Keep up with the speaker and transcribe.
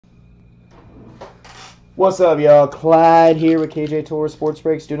What's up, y'all? Clyde here with KJ Tour Sports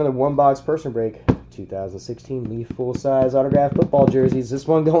Breaks. Do another one-box person break. 2016 Leaf full-size autographed football jerseys. This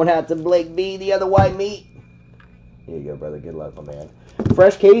one going out to Blake B, the other white meat. Here you go, brother. Good luck, my man.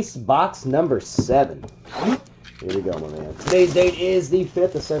 Fresh case, box number 7. Here we go, my man. Today's date is the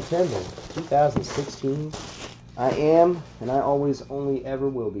 5th of September, 2016. I am, and I always only ever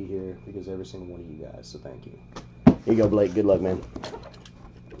will be here because every single one of you guys, so thank you. Here you go, Blake. Good luck, man.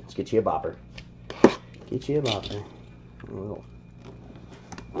 Let's get you a bopper. Get you a bopper.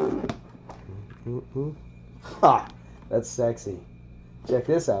 Ha! That's sexy. Check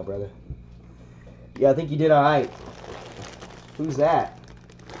this out, brother. Yeah, I think you did all right. Who's that?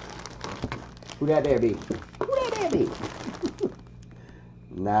 Who that there be? Who that there be?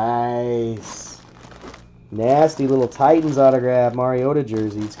 Nice. Nasty little Titans autograph Mariota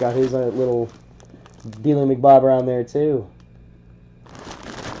jersey. It's got his little Dealing McBob on there, too.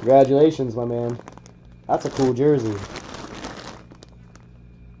 Congratulations, my man. That's a cool jersey.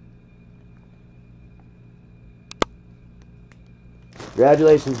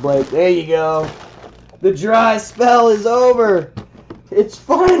 Congratulations, Blake. There you go. The dry spell is over. It's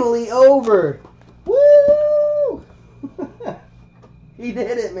finally over. Woo! He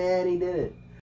did it, man. He did it.